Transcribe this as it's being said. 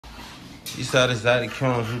Eastside Exotic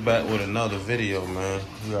Kennels, we back with another video, man.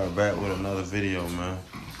 We are back with another video, man.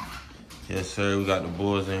 Yes, sir. We got the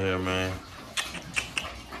boys in here, man.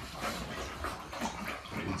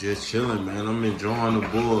 We just chilling, man. I'm enjoying the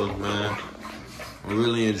boys, man. I'm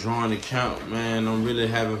really enjoying the count, man. I'm really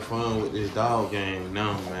having fun with this dog game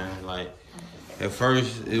now, man. Like, at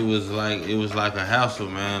first, it was like a hassle,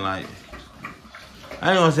 man. Like,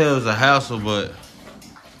 I ain't gonna say it was a hassle, but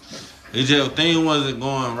it just, things wasn't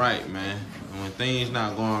going right, man. And when things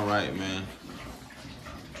not going right, man,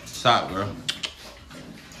 stop, bro.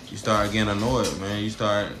 You start getting annoyed, man. You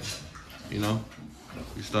start, you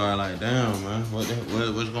start like, damn, man,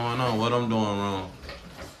 what's going on? What I'm doing wrong?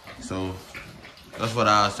 So that's what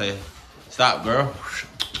I'll say. Stop, girl.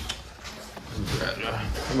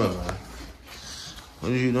 Come on, man.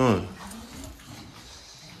 What are you doing?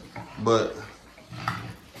 But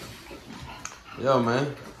yo,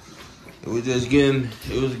 man, it was getting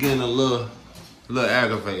a little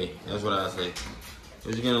aggravating. That's what I say. It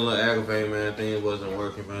was getting a little aggravating, man. Things wasn't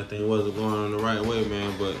working, man. Things wasn't going in the right way,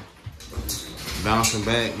 man. But bouncing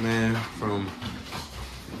back, man, from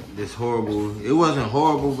this horrible. It wasn't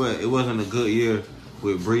horrible, but it wasn't a good year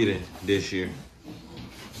with breeding this year.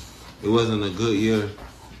 It wasn't a good year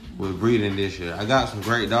with breeding this year. I got some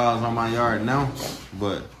great dogs on my yard now,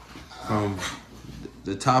 but from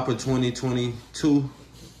the top of 2022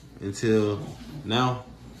 until now,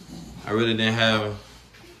 I really didn't have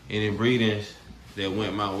any breedings that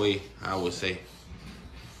went my way, I would say.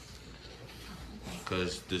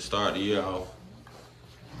 Because to start the year off,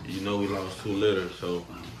 we lost 2 litters. So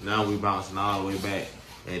now we bouncing all the way back.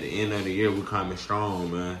 At the end of the year, we coming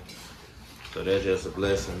strong, man. So that's just a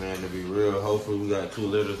blessing, man, to be real. Hopefully we got 2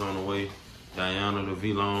 litters on the way. Diana to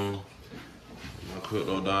V-Long, my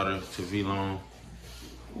crypto daughter to V-Long.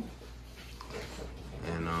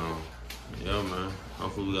 And yeah, man,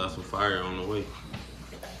 hopefully we got some fire on the way.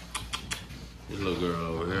 This little girl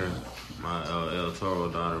over here, my El Toro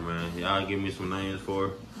daughter, man. Y'all give me some names for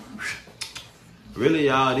her. Really,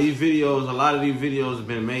 y'all, these videos, a lot of these videos have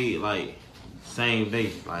been made like same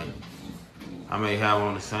day. Like, I may have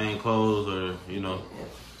on the same clothes or,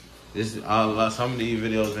 some of these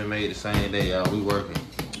videos been made the same day, y'all. We working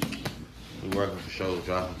for sure,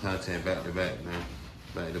 dropping content back to back, man.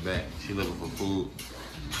 Back to back. She looking for food.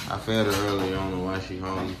 I fed her earlier, I don't know why she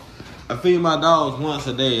hungry. I feed my dogs once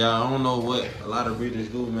a day, y'all. I don't know what a lot of breeders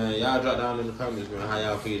do, man. Y'all drop down in the comments, man, how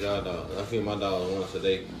y'all feed y'all dogs. I feed my dogs once a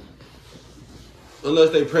day.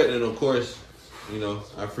 Unless they pregnant, of course,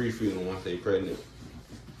 I free feed them once they pregnant.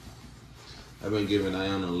 I've been giving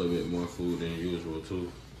Diana a little bit more food than usual,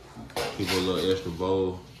 too. Keep a little extra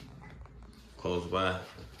bowl close by.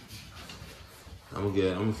 I'm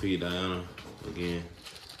gonna feed Diana again.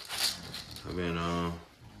 I've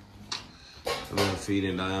been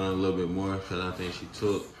feeding Diana a little bit more because I think she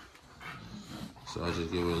took. So I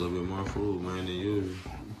just give her a little bit more food, man, than usual.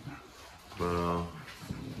 But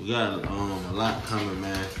we got a lot coming,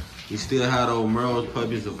 man. We still have those Merle's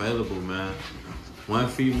puppies available, man. One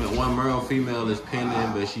Merle female is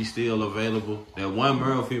pending, but she's still available. That one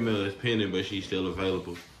Merle female is pending, but she's still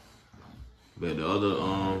available. But the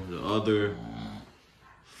other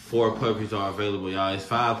 4 puppies are available, y'all. It's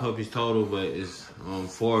 5 puppies total, but it's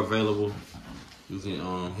 4 available. You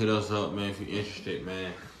can hit us up, man, if you're interested,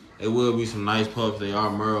 man. It will be some nice pups. They are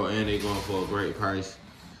Merle, and they're going for a great price.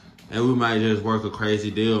 And we might just work a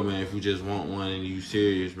crazy deal, man. If you just want one and you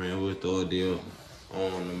serious, man, we'll throw a deal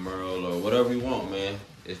on the Merle or whatever you want, man.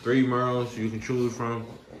 It's 3 Merles you can choose from,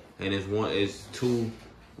 and it's 2,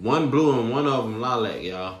 one blue and one of them lilac,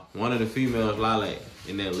 y'all. One of the females lilac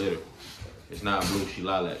in that litter. It's not blue, she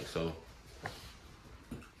lilac, so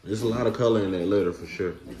there's a lot of color in that litter for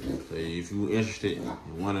sure. So if you're interested in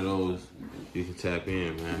one of those, you can tap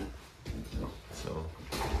in, man. So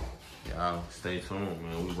y'all stay tuned,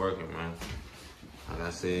 man. We working, man. Like I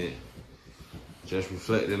said, just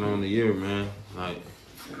reflecting on the year, man. Like,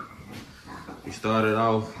 we started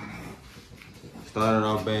off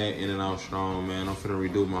bad, ended off strong, man. I'm finna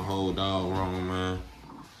redo my whole dog room, man.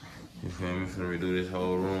 You feel me? Finna redo this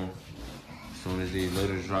whole room. As soon as these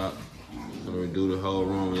litters drop, finna redo the whole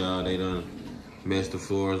room, y'all. They done messed the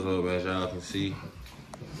floors up, as y'all can see.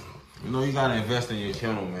 You gotta invest in your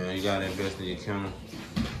kennel, man. You gotta invest in your kennel.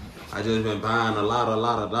 I just been buying a lot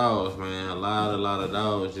of dogs, man. A lot of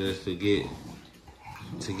dogs just to get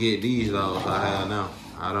these dogs I have now.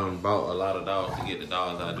 I done bought a lot of dogs to get the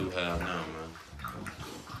dogs I do have now, man.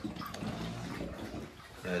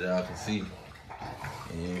 As y'all can see.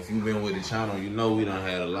 And if you've been with the channel, you know we done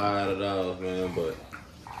had a lot of dogs, man. But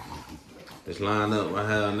this lineup I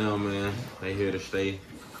have now, man, they here to stay.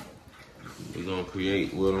 We gonna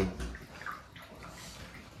create with them.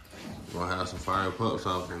 Gonna have some fire pups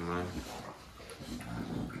off him, man.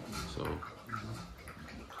 So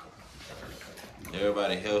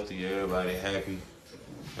everybody healthy, everybody happy.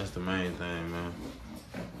 That's the main thing, man.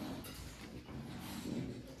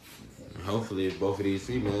 And hopefully both of these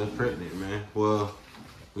females pregnant, man. Well,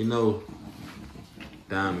 we know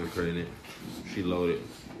Diamond pregnant. She loaded.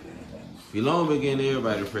 Belong been getting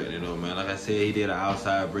everybody pregnant though, man. Like I said, he did an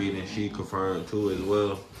outside breeding. She confirmed too as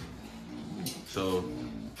well. So,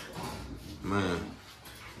 man,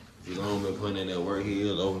 Belong been putting in that work. He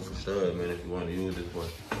is open for stud, man, if you want to use this boy.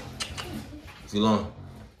 Belong.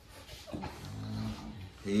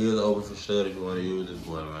 He is open for stud if you want to use this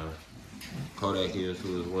boy, man. Kodak is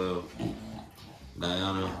too as well.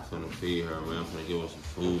 Diana, finna feed her, man. I'm finna give her some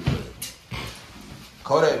food. But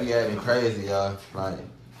Kodak be acting crazy, y'all. Like,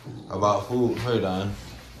 about food. Hey, Diana.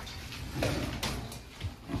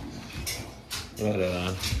 What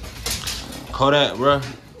Diana? Kodak, bro.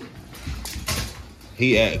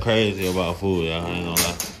 He act crazy about food, y'all. I ain't gonna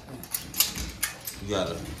lie. You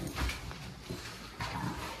gotta.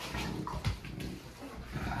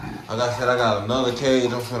 Like I said, I got another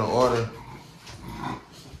cage I'm finna order.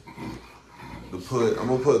 I'm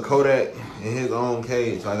gonna put Kodak in his own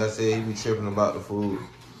cage. Like I said, he be tripping about the food.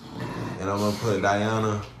 And I'm gonna put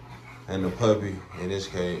Diana and the puppy in this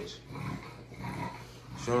cage.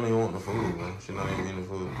 She don't even want the food, man. She not even eating the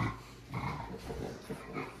food.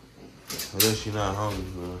 I guess she not hungry,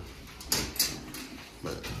 man.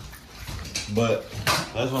 But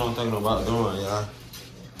that's what I'm thinking about doing, y'all.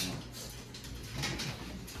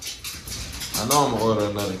 I know I'm gonna order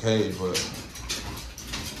another cage, but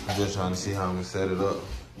I'm just trying to see how I'm gonna set it up.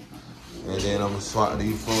 And then I'm gonna swap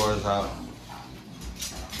these floors out.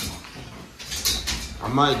 I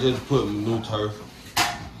might just put new turf,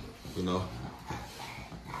 you know.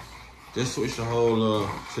 Just switch the whole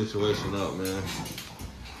situation up, man.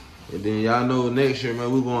 And then y'all know next year,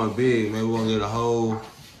 man, we going big, man. We gonna get a whole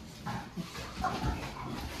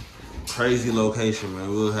crazy location, man.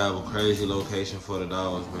 We'll have a crazy location for the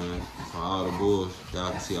dogs, man. For all the bulls.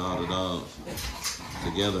 Y'all can see all the dogs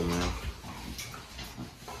together, man.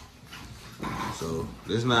 So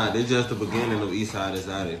this just the beginning of Eastside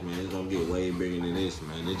Exotics, man. It's gonna get way bigger than this,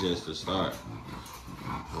 man. It's just the start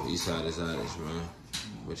of Eastside Exotics, man.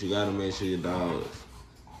 But you gotta make sure your dogs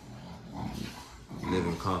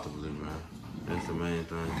living comfortably, man. That's the main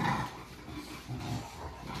thing.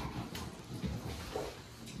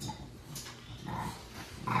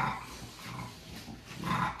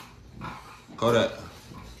 Kodak.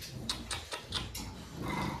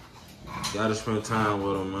 Gotta spend time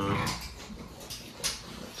with them, man.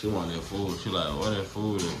 She want that food. She like, what that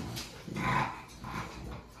food is?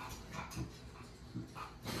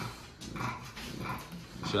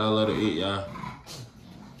 Should I let her eat, y'all?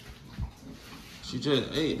 She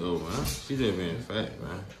just ate, though, man. She just being fat,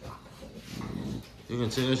 man. You can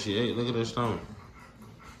tell she ate. Look at her stomach.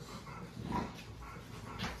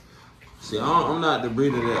 See, I'm not the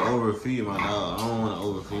breeder that overfeed my dog. I don't want to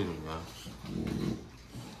overfeed them, y'all.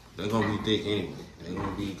 They're going to be thick anyway. They're going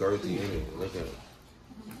to be girthy anyway. Look at it.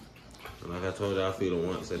 And like I told you, I feed them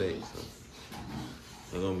once a day, so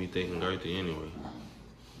they're going to be thick and girthy anyway.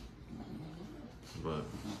 But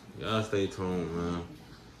y'all stay tuned, man.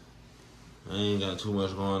 I ain't got too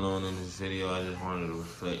much going on in this video. I just wanted to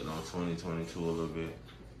reflect on 2022 a little bit.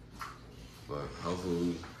 But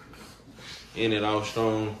hopefully we end it off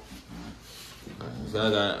strong. So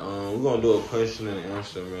I got, we're gonna do a question and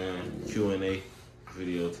answer, man. Q&A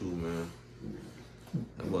video too, man.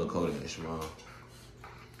 That boy Kodak small.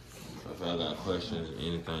 So if y'all got questions,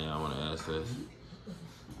 anything y'all wanna ask us,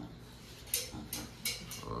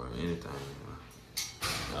 or anything,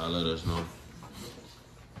 y'all let us know.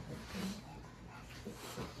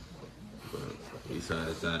 But Eastside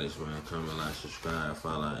Exotics, man, comment, like, subscribe,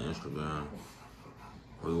 follow our Instagram.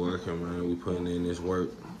 We working, man. We putting in this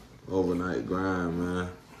work. Overnight grind, man.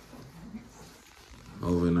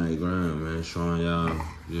 Overnight grind, man. Showing y'all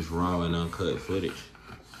just raw and uncut footage.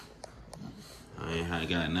 I ain't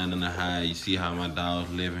got nothing to hide. You see how my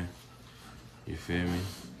dog's living. You feel me?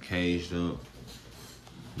 Caged up.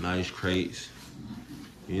 Nice crates.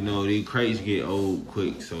 You know, these crates get old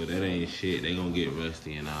quick, so that ain't shit. They gonna get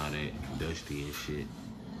rusty and all that. Dusty and shit.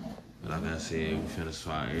 But like I said, we finna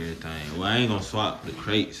swap everything. Well, I ain't gonna swap the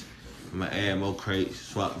crates. I'm gonna add more crates,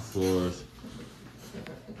 swap the floors,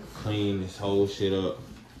 clean this whole shit up,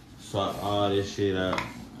 swap all this shit out,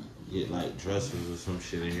 get like dressers or some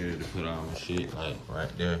shit in here to put all my shit, like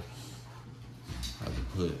right there. I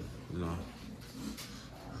could put, you know,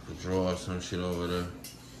 I could draw some shit over there.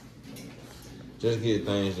 Just get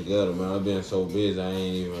things together, man. I've been so busy, I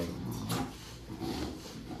ain't even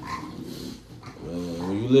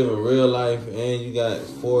live in real life and you got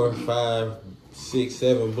 4, 5, 6,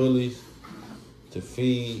 7 bullies to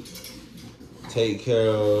feed, take care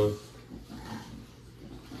of,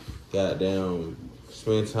 goddamn,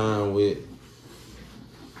 spend time with,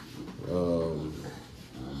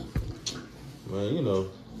 man, you know,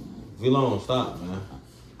 Vilon, stop, man.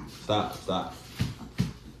 Stop.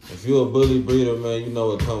 If you're a bully breeder, man, you know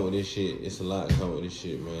what come with this shit. It's a lot come with this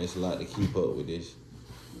shit, man. It's a lot to keep up with this.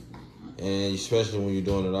 And especially when you're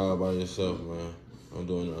doing it all by yourself, man. I'm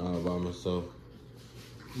doing it all by myself.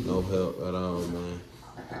 No help at all, man.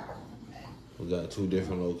 We got 2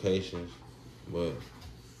 different locations, but,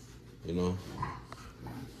 you know,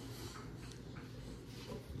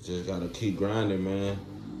 just gotta keep grinding, man.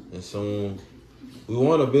 And soon, we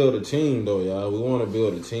wanna build a team though, y'all. We wanna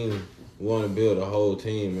build a team. We wanna build a whole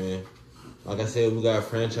team, man. Like I said, we got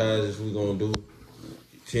franchises we gonna do.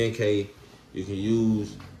 10K you can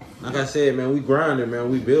use. Like I said, man, we grinding,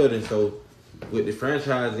 man. We building. So with the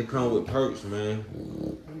franchise, it come with perks, man.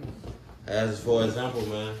 As for example,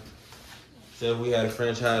 man, say if we had a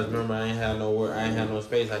franchise member, I ain't had no work, I ain't had no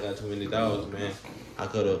space, I got too many dogs, man. I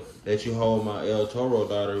could've let you hold my El Toro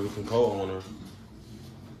daughter, we can co-own her.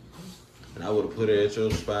 And I would've put her at your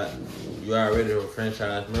spot. You already a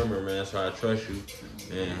franchise member, man, so I trust you.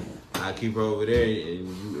 And I keep her over there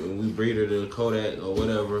and we breed her to Kodak or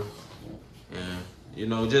whatever. And, you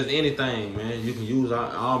know, just anything, man. You can use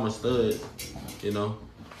all my studs, you know.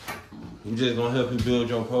 We just gonna help you build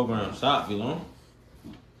your program. Stop, Vilon.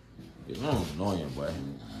 Vilon annoying, boy.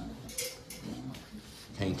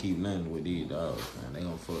 Can't keep nothing with these dogs, man. They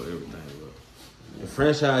gonna fuck everything up. The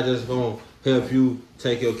franchise just gonna help you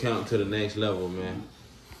take your account to the next level, man.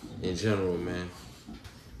 In general, man.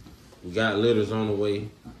 We got litters on the way.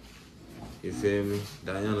 You feel me?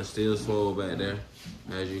 Diana still swole back there,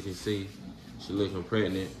 as you can see. She looking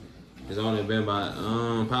pregnant. It's only been about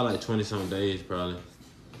probably like 20-something days, probably.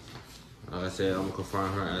 Like I said, I'm gonna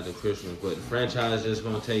confirm her after Christmas. But the franchise just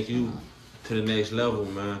gonna take you to the next level,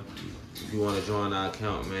 man. If you wanna join our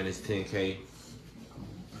account, man, it's 10K.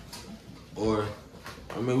 Or,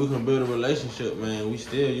 I mean, we can build a relationship, man. You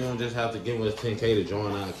don't just have to give us 10K to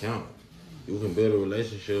join our account. You can build a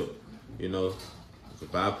relationship, you know. You can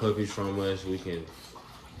buy puppies from us. We can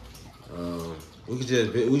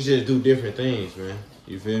just do different things, man.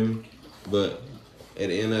 You feel me? But at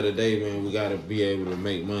the end of the day, man, we gotta be able to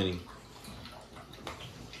make money.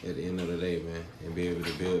 At the end of the day, man, and be able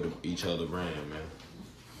to build each other brand, man.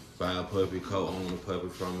 Buy a puppy, co-own a puppy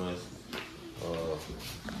from us.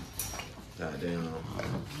 Goddamn,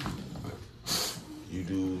 you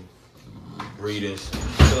do breeders.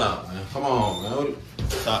 Chill out, man. Come on, man.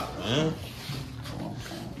 Stop, man.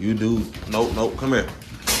 You do. Nope. Come here.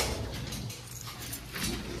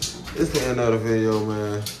 It's the end of the video,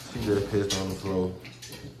 man. She just pissed on the floor.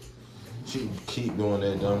 She keep doing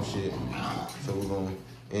that dumb shit. So we're gonna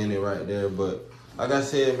end it right there. But like I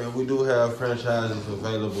said, man, we do have franchises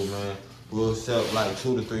available, man. We'll accept like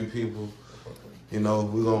 2 to 3 people. You know,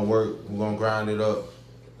 we're gonna work. We're gonna grind it up.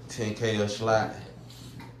 10K a slot.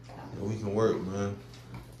 And we can work, man.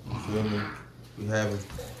 You feel me? We having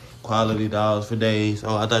quality dogs for days.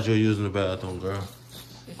 Oh, I thought you were using the bathroom, girl.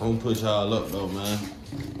 I'm gonna put y'all up though, man.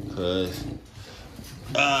 Cause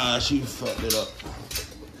she fucked it up.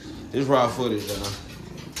 It's raw footage, y'all.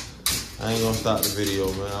 I ain't gonna stop the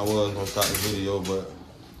video, man. I was gonna stop the video, but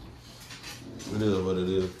it is what it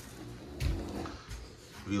is.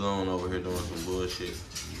 Vilon over here doing some bullshit.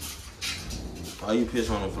 Why you piss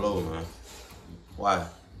on the floor, man? Why?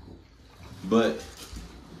 But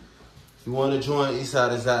if you want to join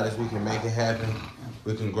Eastside Exotics, we can make it happen.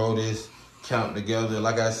 We can grow this count together.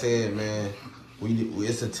 Like I said, man,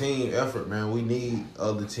 it's a team effort, man. We need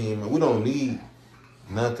other team. We don't need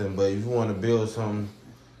nothing, but if you want to build something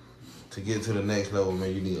to get to the next level,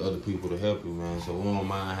 man, you need other people to help you, man. So we don't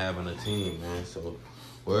mind having a team, man. So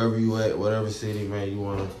wherever you at, whatever city, man, you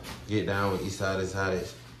want to get down with Eastside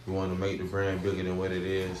Exotics. You want to make the brand bigger than what it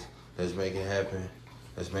is. Let's make it happen.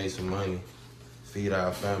 Let's make some money. Feed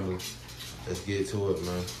our family. Let's get to it,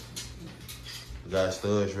 man. We got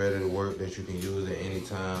studs ready to work that you can use at any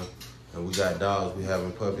time. And we got dogs we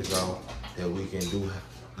having puppies on that we can do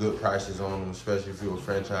good prices on them, especially if you're a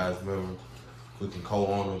franchise member. We can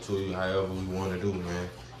co-own them to you however we want to do, man.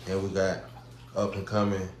 And we got up and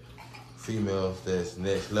coming females that's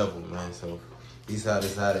next level, man. So Eastside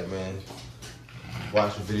Exotics, man.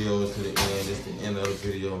 Watch the videos to the end. It's the end of the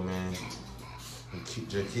video, man. And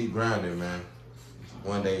just keep grinding, man.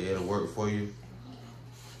 One day it'll work for you.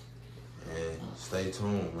 And stay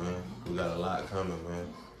tuned, man. We got a lot coming, man.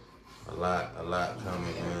 A lot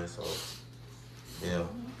coming, man. So, yeah.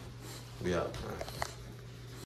 We out, man.